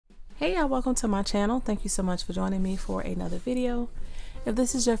Hey y'all, welcome to my channel. Thank you so much for joining me for another video. If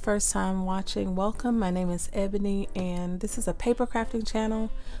this is your first time watching, welcome. My name is Ebony and this is a paper crafting channel.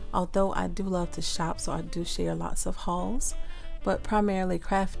 Although I do love to shop, so I do share lots of hauls, but primarily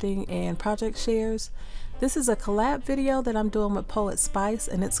crafting and project shares. This is a collab video that I'm doing with Poetspice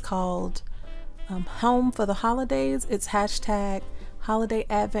and it's called Home for the Holidays. It's hashtag Holiday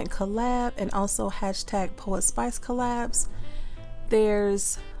Advent Collab and also hashtag Poetspice Collabs.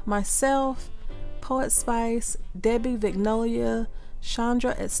 There's myself, Poetspice, Debbie, Vignola,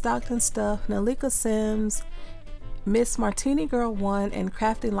 Chandra at StockednStuffed, Nalenka Sims, Miss Martini Girl 1, and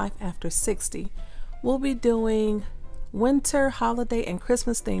Crafting Life After 60. We'll be doing winter, holiday, and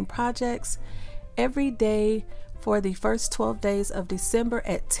Christmas themed projects every day for the first 12 days of December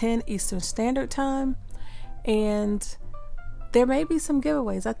at 10 Eastern Standard Time. And there may be some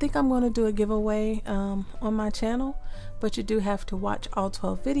giveaways. I think I'm going to do a giveaway on my channel, but you do have to watch all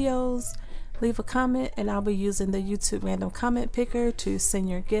 12 videos, leave a comment, and I'll be using the YouTube random comment picker to send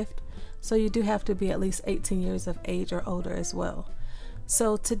your gift. So you do have to be at least 18 years of age or older as well.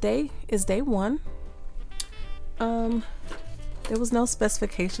 So today is day one. There was no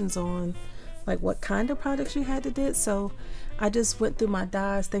specifications on like what kind of products you had to do, so I just went through my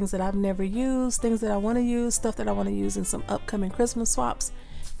dies, things that I've never used, things that I want to use, stuff that I want to use in some upcoming Christmas swaps,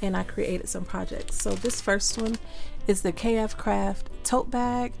 and I created some projects. So this first one is the KSCRAFT tote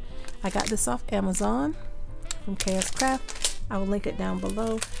bag. I got this off Amazon from KSCRAFT. I will link it down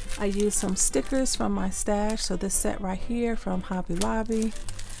below. I used some stickers from my stash, so this set right here from Hobby Lobby.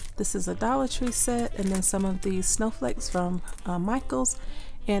 This is a Dollar Tree set, and then some of these snowflakes from Michaels,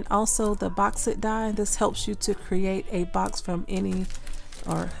 and also the box it die. This helps you to create a box from any,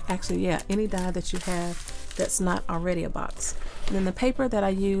 or actually any die that you have that's not already a box. And then the paper that I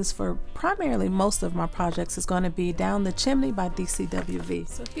use for primarily most of my projects is going to be Down the Chimney by DCWV.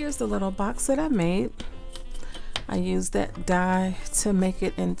 So here's the little box that I made. I used that die to make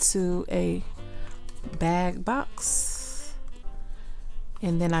it into a bag box,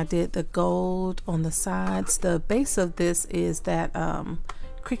 and then I did the gold on the sides. The base of this is that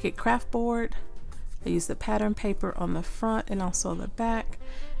Cricut craft board. I used the pattern paper on the front and also the back,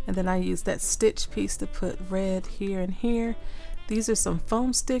 and then I used that stitch piece to put red here and here. These are some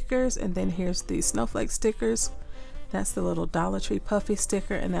foam stickers, and then here's the snowflake stickers. That's the little Dollar Tree puffy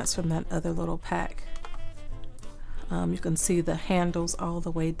sticker, and that's from that other little pack. You can see the handles all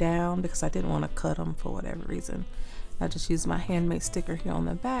the way down because I didn't want to cut them for whatever reason. I just used my handmade sticker here on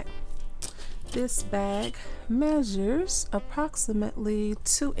the back. This bag measures approximately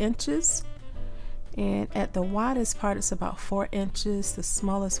 2 inches, and at the widest part it's about 4 inches, the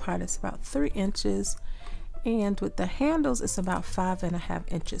smallest part is about 3 inches, and with the handles it's about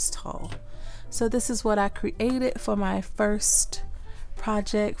 5.5 inches tall. So this is what I created for my first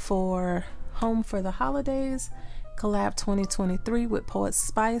project for Home for the Holidays Collab 2023 with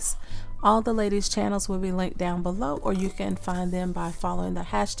Poetspice. All the ladies' channels will be linked down below, or you can find them by following the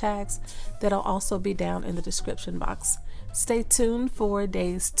hashtags that'll also be down in the description box. Stay tuned for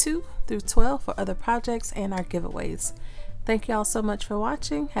days 2 through 12 for other projects and our giveaways. Thank you all so much for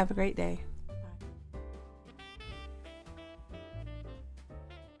watching. Have a great day.